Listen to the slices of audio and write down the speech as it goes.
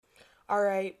All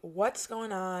right, what's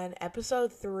going on?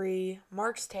 Episode 3,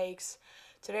 Mark's Takes.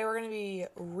 Today we're going to be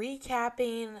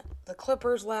recapping the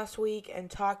Clippers last week and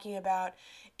talking about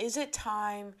is it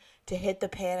time to hit the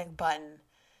panic button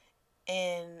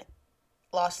in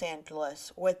Los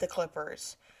Angeles with the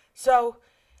Clippers? So,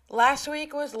 last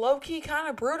week was low-key kind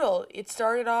of brutal. It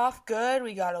started off good.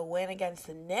 We got a win against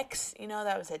the Knicks.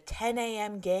 That was a 10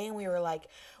 a.m. game. We were like,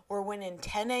 we're winning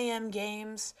 10 a.m.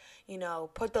 games.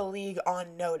 Put the league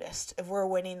on notice if we're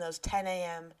winning those 10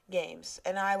 a.m. games.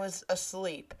 And I was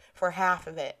asleep for half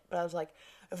of it. But I was like,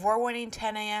 if we're winning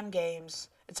 10 a.m. games,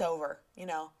 it's over.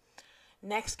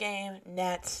 Next game,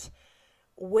 Nets.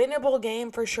 Winnable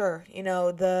game for sure.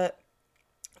 The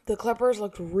Clippers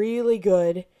looked really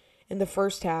good in the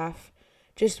first half.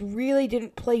 Just really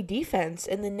didn't play defense.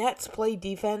 And the Nets played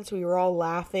defense. We were all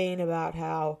laughing about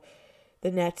how the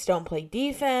Nets don't play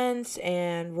defense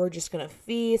and we're just going to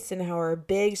feast and how our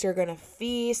bigs are going to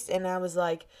feast. And I was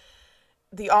like,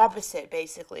 the opposite,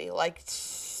 basically. Like,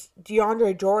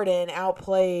 DeAndre Jordan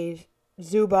outplayed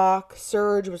Zubac.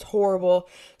 Serge was horrible.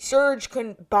 Serge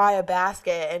couldn't buy a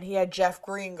basket and he had Jeff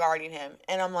Green guarding him.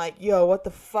 And I'm like, yo, what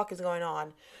the fuck is going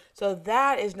on? So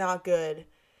that is not good.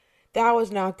 That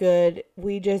was not good.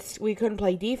 We couldn't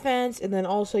play defense. And then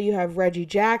also you have Reggie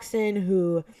Jackson,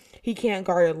 who he can't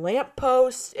guard a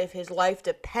lamppost if his life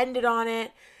depended on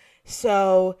it.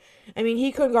 So,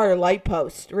 he couldn't guard a light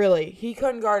post, really. He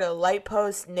couldn't guard a light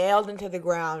post nailed into the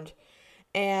ground.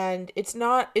 And it's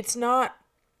not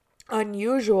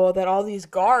unusual that all these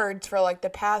guards for like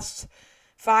the past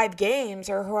 5 games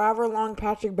or however long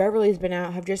Patrick Beverley's been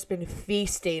out have just been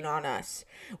feasting on us.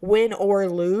 Win or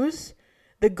lose,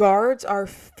 the guards are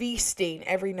feasting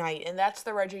every night, and that's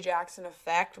the Reggie Jackson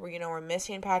effect where, we're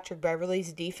missing Patrick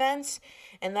Beverley's defense,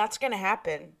 and that's going to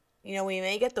happen. We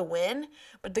may get the win,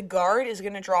 but the guard is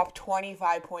going to drop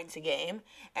 25 points a game,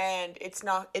 and it's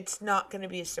not going to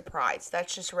be a surprise.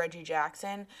 That's just Reggie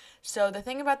Jackson. So the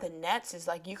thing about the Nets is,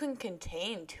 like, you can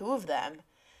contain 2 of them,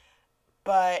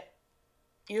 but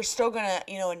you're still going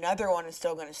to, another one is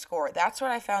still going to score. That's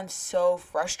what I found so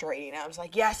frustrating. I was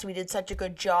like, yes, we did such a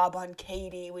good job on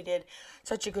KD. We did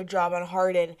such a good job on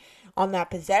Harden on that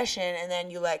possession. And then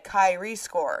you let Kyrie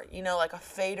score, like a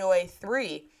fadeaway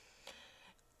 3.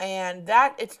 And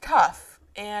that, it's tough.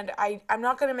 And I'm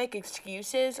not going to make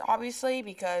excuses, obviously,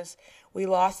 because we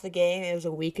lost the game. It was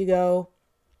a week ago.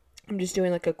 I'm just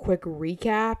doing like a quick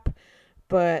recap.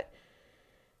 But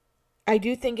I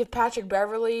do think if Patrick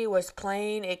Beverley was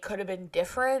playing, it could have been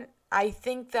different. I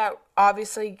think that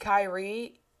obviously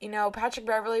Kyrie, Patrick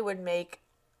Beverley would make,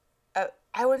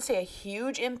 I wouldn't say a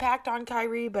huge impact on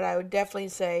Kyrie, but I would definitely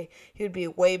say he would be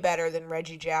way better than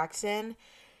Reggie Jackson.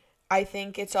 I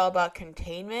think it's all about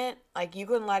containment. Like, you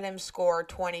can let him score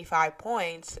 25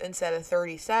 points instead of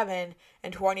 37,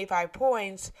 and 25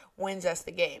 points wins us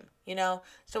the game,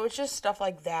 So it's just stuff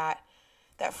like that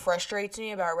frustrates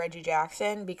me about Reggie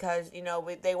Jackson because,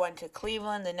 they went to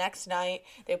Cleveland the next night.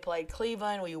 They played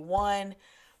Cleveland. We won.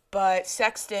 But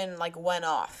Sexton, went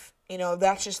off.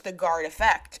 That's just the guard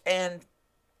effect. And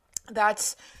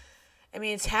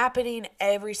it's happening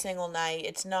every single night.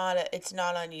 It's not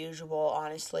unusual,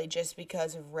 honestly, just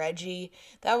because of Reggie.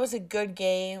 That was a good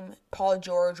game. Paul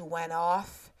George went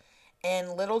off.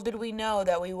 And little did we know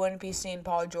that we wouldn't be seeing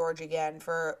Paul George again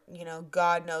for,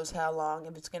 God knows how long.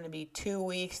 If it's going to be 2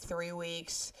 weeks, 3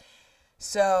 weeks.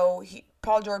 So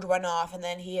Paul George went off, and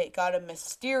then he got a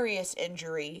mysterious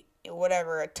injury,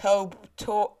 whatever, a toe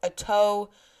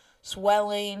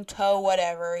swelling, toe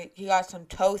whatever. He got some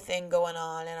toe thing going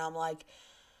on, and I'm like,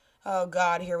 oh,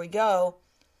 God, here we go.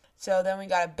 So then we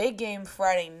got a big game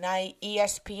Friday night.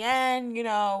 ESPN,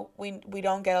 we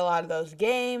don't get a lot of those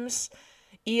games.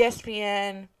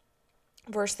 ESPN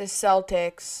versus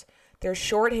Celtics. They're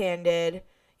shorthanded.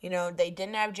 They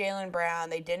didn't have Jaylen Brown.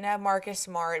 They didn't have Marcus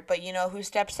Smart. But who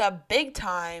steps up big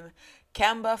time?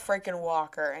 Kemba freaking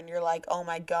Walker. And you're like, oh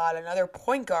my God, another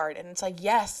point guard. And it's like,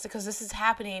 yes, because this is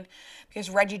happening because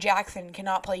Reggie Jackson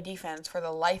cannot play defense for the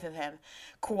life of him.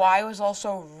 Kawhi was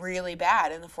also really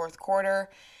bad in the fourth quarter.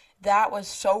 That was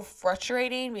so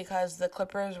frustrating because the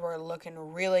Clippers were looking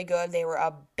really good. They were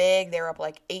up big. They were up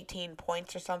like 18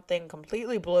 points or something.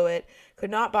 Completely blew it. Could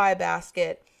not buy a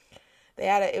basket.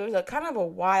 It was a kind of a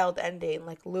wild ending.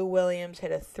 Like, Lou Williams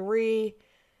hit a 3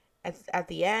 at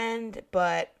the end,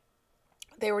 but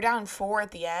they were down 4 at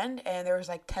the end, and there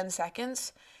was 10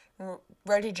 seconds.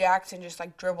 Reggie Jackson just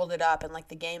dribbled it up, and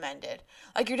the game ended.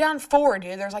 You're down 4,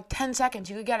 dude. There's 10 seconds.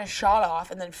 You could get a shot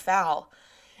off and then foul.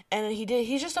 And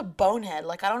he's just a bonehead.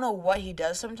 I don't know what he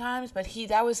does sometimes, but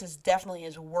that was definitely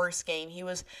his worst game. He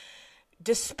was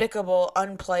despicable,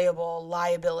 unplayable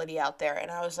liability out there.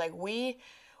 And I was like,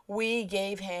 we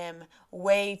gave him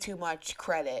way too much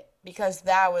credit because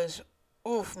that was,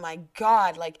 oof, my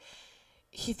God, like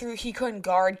he couldn't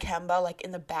guard Kemba like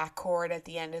in the backcourt at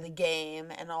the end of the game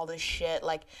and all this shit.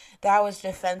 Like that was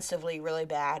defensively really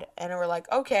bad. And we're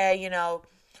like, okay,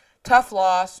 tough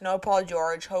loss, no Paul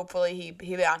George. Hopefully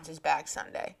he bounces back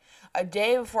Sunday. A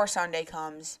day before Sunday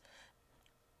comes,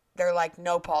 they're like,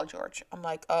 no Paul George. I'm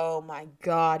like, oh my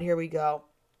God, here we go.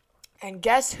 And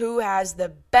guess who has the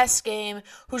best game?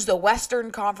 Who's the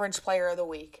Western Conference Player of the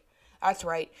Week? That's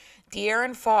right.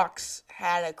 De'Aaron Fox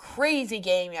had a crazy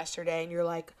game yesterday, and you're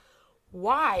like,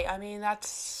 why? I mean, that's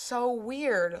so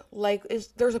weird. Like,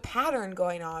 there's a pattern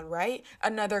going on, right?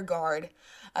 Another guard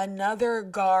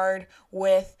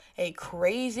with a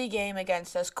crazy game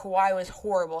against us. Kawhi was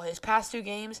horrible. His past 2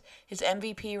 games, his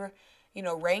MVP,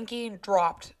 ranking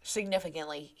dropped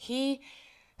significantly.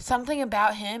 Something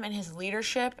about him and his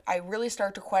leadership, I really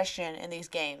start to question in these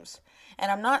games.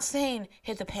 And I'm not saying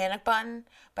hit the panic button,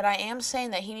 but I am saying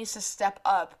that he needs to step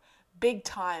up big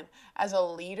time as a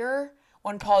leader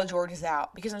when Paul George is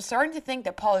out. Because I'm starting to think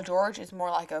that Paul George is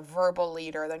more like a verbal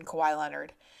leader than Kawhi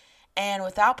Leonard. And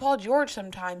without Paul George,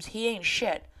 sometimes he ain't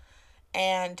shit.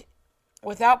 And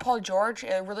without Paul George,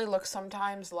 it really looks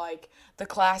sometimes like the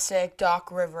classic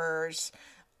Doc Rivers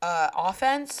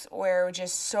offense, where it was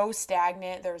just so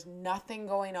stagnant. There's nothing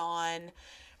going on.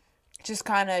 Just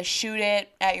kind of shoot it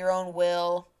at your own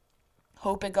will.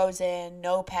 Hope it goes in.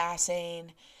 No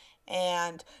passing.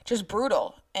 And just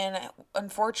brutal. And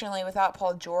unfortunately, without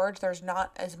Paul George, there's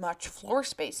not as much floor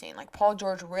spacing. Like, Paul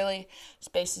George really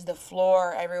spaces the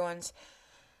floor. Everyone's,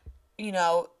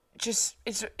 just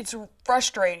it's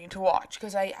frustrating to watch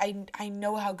because I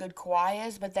know how good Kawhi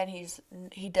is, but then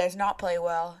he does not play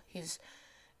well. He's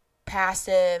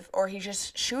passive, or he's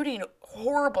just shooting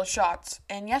horrible shots.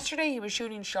 And yesterday he was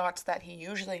shooting shots that he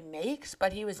usually makes,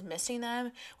 but he was missing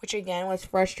them, which again was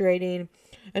frustrating.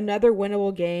 Another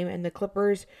winnable game, and the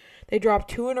Clippers, they dropped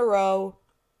 2 in a row.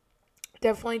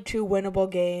 Definitely 2 winnable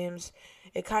games.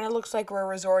 It kind of looks like we're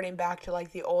resorting back to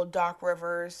like the old Doc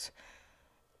Rivers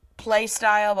play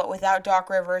style, but without Doc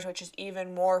Rivers, which is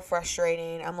even more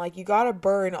frustrating. I'm like, you gotta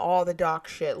burn all the Doc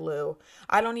shit, Lou.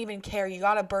 I don't even care. You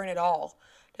gotta burn it all.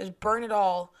 Just burn it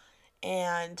all,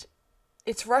 and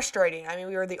it's frustrating. I mean,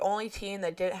 we were the only team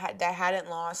that hadn't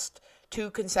lost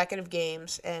 2 consecutive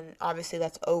games, and obviously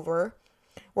that's over.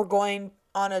 We're going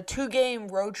on a 2-game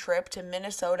road trip to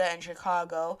Minnesota and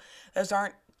Chicago. Those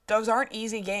aren't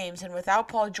easy games, and without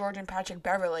Paul George and Patrick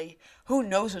Beverley, who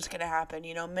knows what's gonna happen?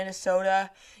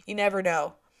 Minnesota, you never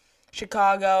know.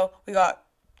 Chicago, we got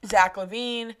Zach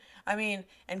LaVine,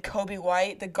 and Kobe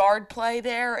White. The guard play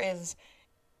there is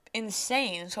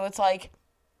insane. So it's like,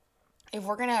 if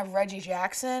we're gonna have Reggie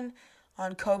Jackson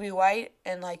on Kobe White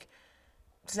and like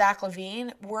Zach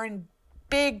LaVine, we're in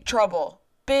big trouble.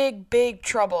 Big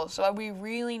trouble. So we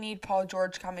really need Paul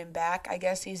George coming back. I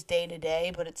guess he's day to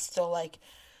day, but it's still like,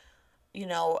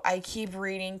 I keep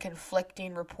reading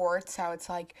conflicting reports how it's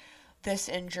like this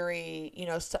injury,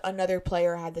 another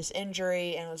player had this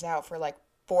injury and was out for like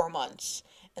 4 months.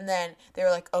 And then they were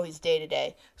like, oh, he's day to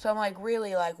day. So I'm like,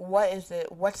 really, like, what's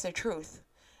the truth?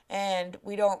 And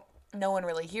no one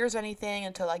really hears anything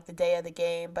until like the day of the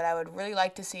game. But I would really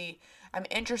like to see, I'm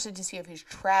interested to see if he's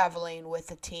traveling with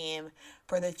the team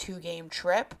for the 2-game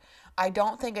trip. I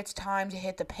don't think it's time to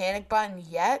hit the panic button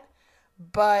yet.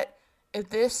 But if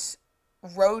this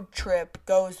road trip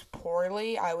goes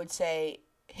poorly, I would say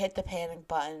hit the panic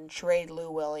button, trade Lou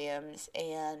Williams,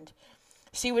 and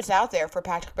see what's out there for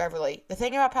Patrick Beverley. The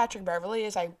thing about Patrick Beverley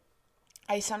is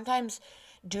I sometimes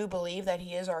do believe that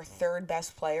he is our 3rd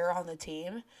best player on the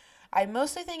team. I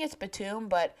mostly think it's Batum,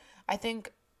 but I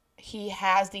think he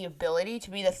has the ability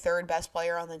to be the 3rd best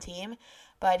player on the team,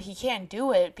 but he can't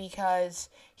do it because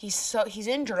he's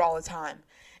injured all the time.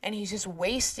 And he's just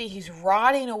wasting, he's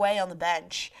rotting away on the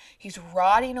bench. He's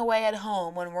rotting away at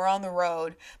home when we're on the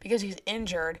road because he's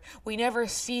injured. We never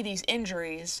see these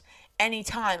injuries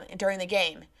anytime during the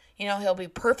game. He'll be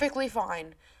perfectly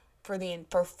fine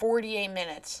for 48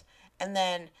 minutes, and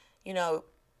then,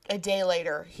 a day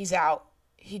later he's out.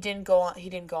 He didn't go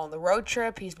on the road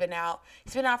trip. He's been out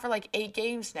for like 8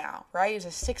 games now, right? He's a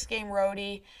 6-game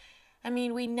roadie.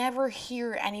 We never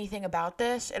hear anything about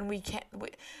this, and we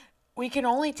can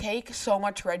only take so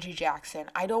much Reggie Jackson.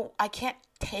 I can't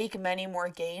take many more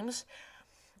games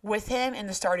with him in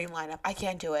the starting lineup. I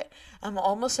can't do it. I'm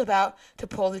almost about to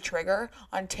pull the trigger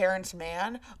on Terrence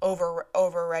Mann over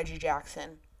Reggie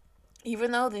Jackson.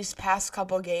 even though these past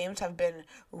couple games have been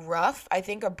rough, I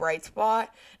think a bright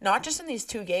spot, not just in these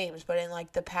two games, but in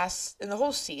like in the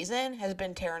whole season, has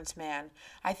been Terrence Mann.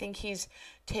 I think he's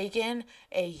taken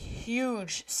a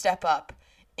huge step up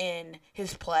in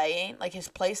his playing, like his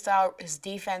play style, his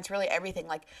defense, really everything.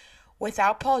 Like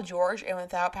without Paul George and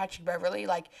without Patrick Beverley,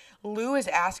 like Lou is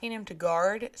asking him to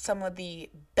guard some of the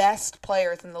best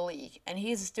players in the league, and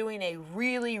he's doing a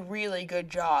really, really good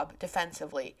job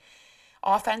defensively.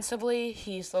 Offensively,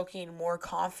 he's looking more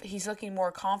confident.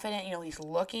 He's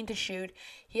looking to shoot.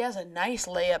 He has a nice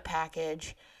layup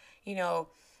package. You know,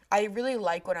 I really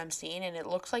like what I'm seeing, and it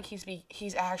looks like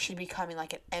he's actually becoming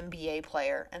like an NBA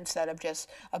player instead of just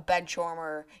a bench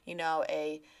warmer.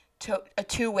 A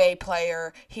two-way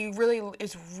player. He really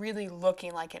is really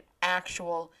looking like an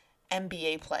actual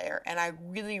NBA player, and I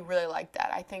really, really like that.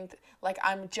 I think like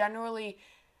I'm genuinely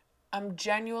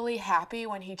happy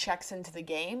when he checks into the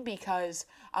game because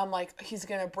I'm like, he's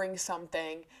going to bring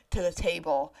something to the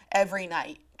table every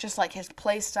night. Just like his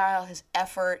play style, his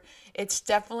effort. It's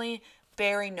definitely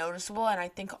very noticeable, and I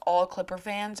think all Clipper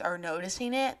fans are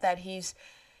noticing it, that he's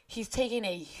taking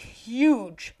a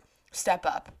huge step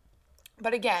up.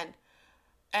 But again,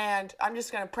 and I'm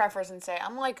just going to preface and say,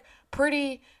 I'm like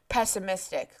pretty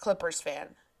pessimistic Clippers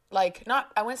fan. Like,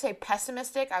 not, I wouldn't say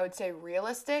pessimistic, I would say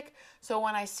realistic. So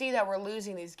when I see that we're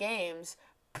losing these games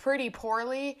pretty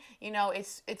poorly,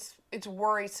 it's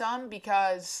worrisome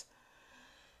because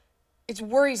it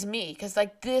worries me because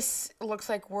like this looks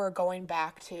like we're going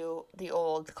back to the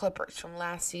old Clippers from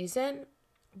last season.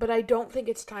 But I don't think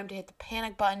it's time to hit the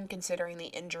panic button considering the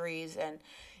injuries, and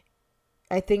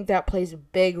I think that plays a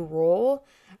big role.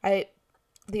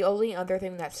 The only other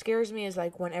thing that scares me is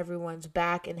like when everyone's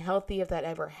back and healthy, if that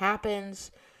ever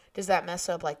happens, does that mess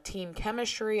up like team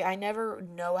chemistry? I never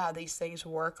know how these things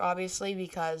work, obviously,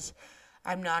 because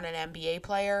I'm not an NBA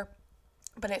player.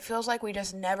 But it feels like we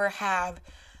just never have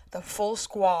the full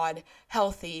squad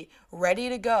healthy, ready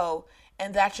to go,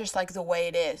 and that's just like the way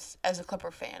it is as a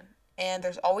Clipper fan. And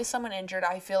there's always someone injured.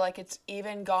 I feel like it's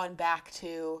even gone back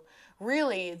to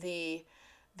really the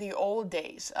old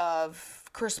days of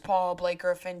Chris Paul, Blake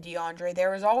Griffin, DeAndre. There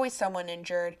was always someone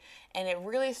injured, and it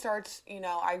really starts,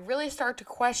 I really start to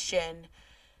question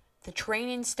the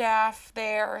training staff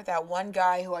there. That one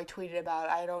guy who I tweeted about,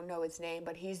 I don't know his name,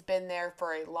 but he's been there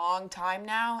for a long time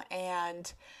now,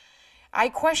 and I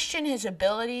question his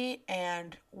ability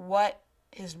and what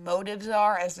his motives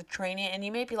are as a training. And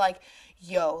you may be like,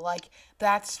 yo, like,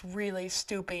 that's really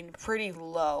stooping pretty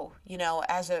low,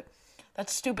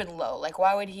 that's stupid low. Like,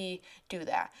 why would he do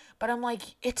that? But I'm like,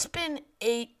 it's been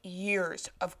 8 years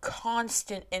of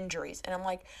constant injuries. And I'm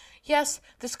like, yes,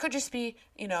 this could just be,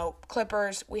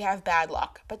 Clippers, we have bad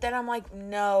luck. But then I'm like,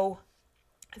 no,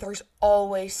 there's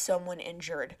always someone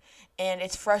injured. And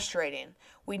it's frustrating.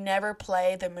 We never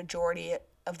play the majority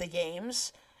of the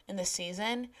games in the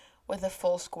season with a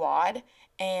full squad.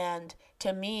 And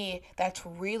to me, that's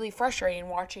really frustrating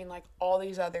watching like all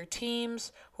these other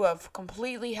teams who have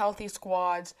completely healthy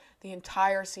squads the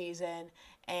entire season.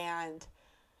 And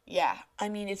yeah, I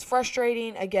mean, it's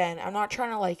frustrating. Again, I'm not trying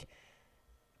to like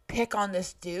pick on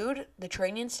this dude, the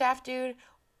training staff dude,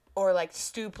 or like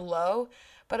stoop low,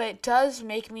 but it does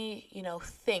make me,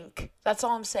 think. That's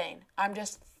all I'm saying. I'm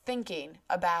just thinking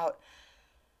about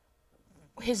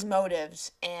his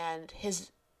motives and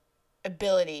his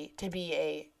ability to be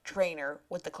a trainer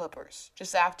with the Clippers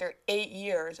just after 8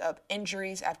 years of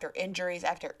injuries after injuries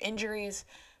after injuries.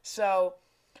 So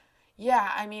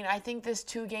yeah, I mean, I think this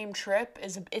 2-game trip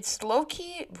it's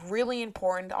low-key really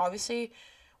important. Obviously,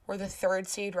 we're the 3rd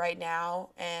seed right now,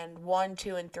 and 1,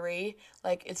 2, and 3,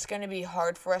 like, it's going to be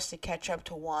hard for us to catch up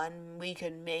to 1. We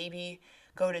could maybe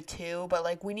go to 2, but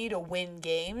like, we need to win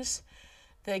games.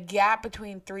 The gap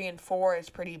between 3 and 4 is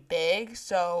pretty big,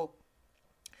 so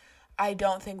I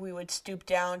don't think we would stoop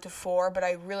down to 4, but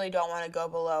I really don't want to go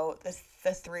below the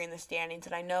 3 in the standings.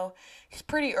 And I know it's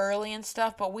pretty early and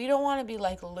stuff, but we don't want to be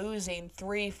like losing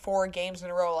 3-4 games in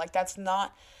a row. Like that's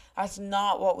not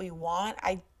what we want.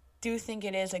 I do think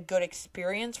it is a good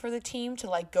experience for the team to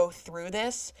like go through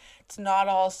this. It's not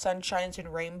all sunshines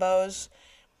and rainbows.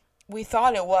 We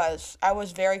thought it was. I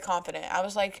was very confident. I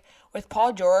was like, with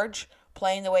Paul George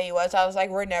playing the way he was, I was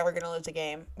like, we're never going to lose a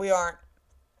game. We aren't.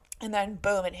 And then,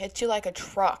 boom, it hits you like a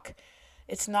truck.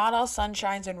 It's not all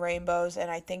sunshines and rainbows, and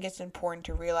I think it's important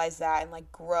to realize that and,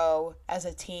 like, grow as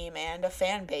a team and a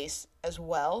fan base as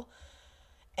well.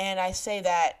 And I say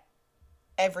that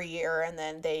every year, and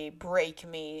then they break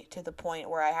me to the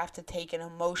point where I have to take an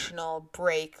emotional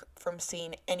break from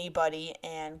seeing anybody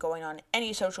and going on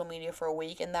any social media for a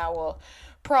week, and that will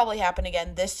probably happen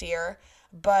again this year.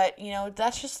 But,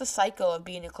 that's just the cycle of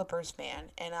being a Clippers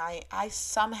fan. And I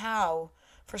somehow,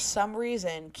 for some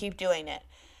reason, keep doing it.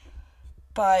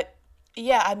 But,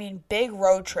 yeah, big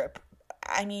road trip.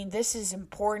 This is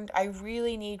important. I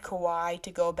really need Kawhi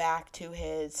to go back to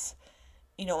his,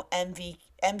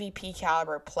 MVP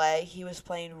caliber play. He was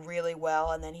playing really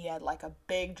well, and then he had like a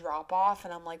big drop off,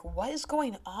 and I'm like, what is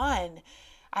going on?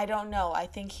 I don't know. I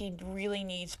think he really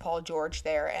needs Paul George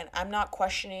there, and I'm not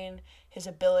questioning his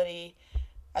ability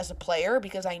as a player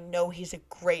because I know he's a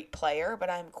great player, but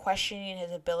I'm questioning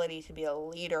his ability to be a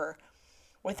leader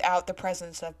without the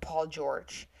presence of Paul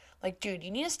George. Like, dude,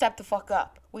 you need to step the fuck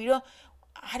up.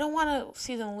 I don't want to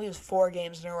see them lose 4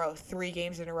 games in a row, 3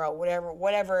 games in a row,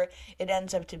 whatever it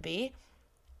ends up to be.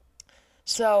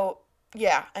 So,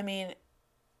 yeah,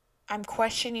 I'm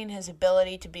questioning his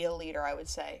ability to be a leader, I would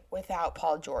say, without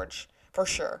Paul George, for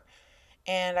sure.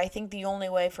 And I think the only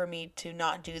way for me to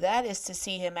not do that is to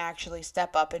see him actually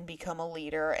step up and become a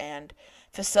leader and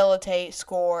facilitate,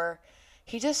 score.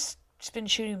 He's been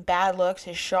shooting bad looks.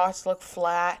 His shots look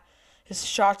flat. His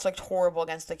shots looked horrible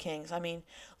against the Kings.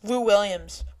 Lou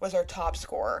Williams was our top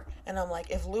scorer. And I'm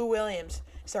like, if Lou Williams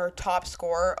is our top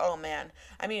scorer, oh man.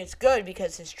 It's good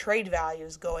because his trade value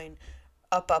is going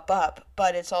up, up, up.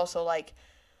 But it's also like,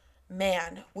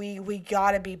 man, we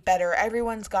got to be better.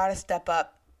 Everyone's got to step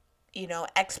up,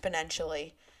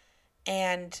 exponentially.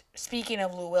 And speaking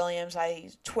of Lou Williams,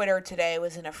 Twitter today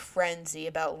was in a frenzy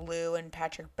about Lou and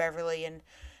Patrick Beverley and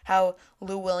how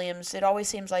Lou Williams, it always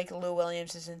seems like Lou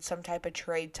Williams is in some type of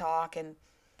trade talk. And,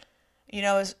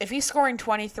 if he's scoring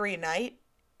 23 a night,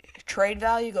 trade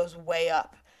value goes way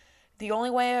up. The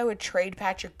only way I would trade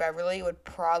Patrick Beverley would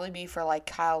probably be for, like,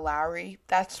 Kyle Lowry.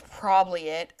 That's probably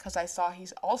it, because I saw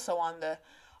he's also on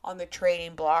the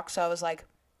trading block. So I was like,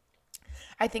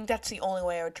 I think that's the only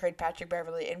way I would trade Patrick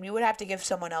Beverley. And we would have to give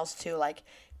someone else, too, like,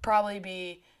 probably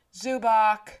be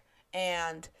Zubac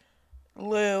and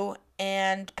Lou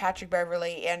and Patrick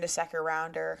Beverley and a second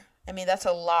rounder. That's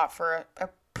a lot for a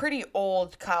pretty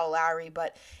old Kyle Lowry,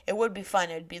 but it would be fun.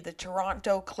 It would be the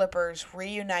Toronto Clippers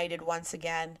reunited once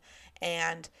again.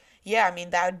 And, yeah,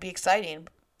 that would be exciting.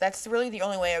 That's really the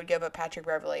only way I would give up Patrick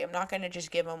Beverley. I'm not going to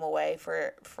just give him away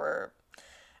for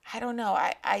I don't know.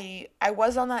 I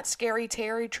was on that Scary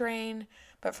Terry train,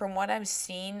 but from what I've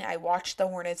seen, I watched the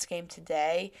Hornets game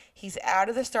today. He's out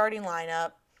of the starting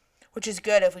lineup, which is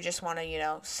good if we just want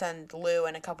to, send Lou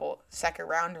and a couple second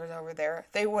rounders over there.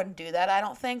 They wouldn't do that, I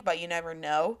don't think, but you never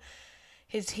know.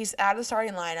 He's out of the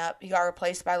starting lineup. He got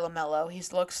replaced by LaMelo. He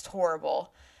looks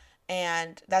horrible,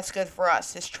 and that's good for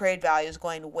us. His trade value is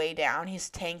going way down. He's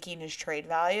tanking his trade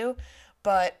value,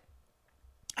 but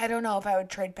I don't know if I would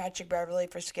trade Patrick Beverley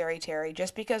for Scary Terry,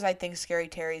 just because I think Scary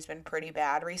Terry's been pretty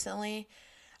bad recently.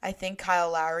 I think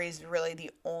Kyle Lowry is really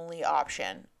the only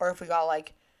option. Or if we got,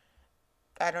 like,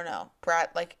 I don't know,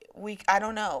 I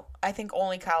don't know. I think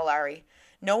only Kyle Lowry.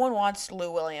 No one wants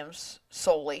Lou Williams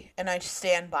solely, and I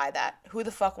stand by that. Who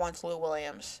the fuck wants Lou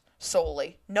Williams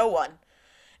solely? No one.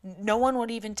 No one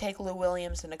would even take Lou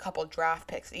Williams and a couple draft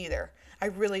picks either. I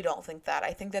really don't think that.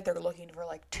 I think that they're looking for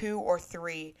like 2 or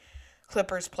 3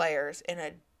 Clippers players in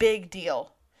a big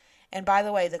deal. And by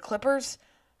the way, the Clippers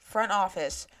front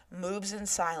office moves in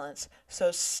silence,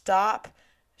 so stop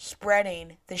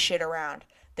spreading the shit around.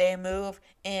 They move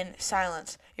in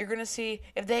silence. You're going to see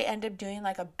if they end up doing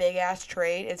like a big ass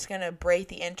trade, it's going to break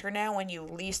the internet when you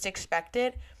least expect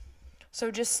it.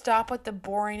 So just stop with the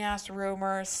boring ass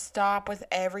rumors, stop with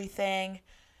everything,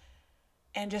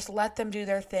 and just let them do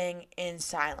their thing in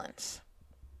silence.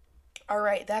 All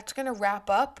right, that's going to wrap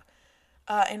up.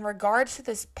 In regards to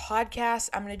this podcast,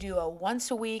 I'm going to do a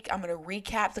once a week. I'm going to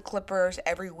recap the Clippers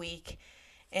every week.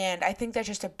 And I think that's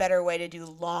just a better way to do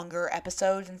longer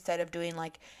episodes instead of doing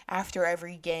like after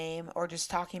every game or just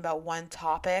talking about one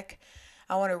topic.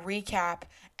 I want to recap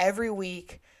every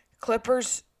week.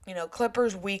 Clippers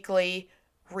weekly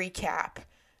recap,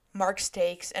 Mark's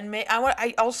takes, and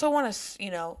I also want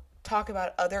to talk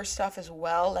about other stuff as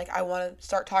well. Like I want to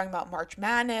start talking about March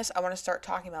Madness. I want to start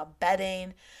talking about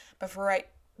betting, but for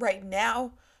right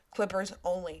now, Clippers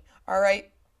only. All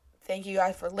right. Thank you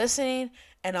guys for listening,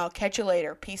 and I'll catch you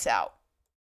later. Peace out.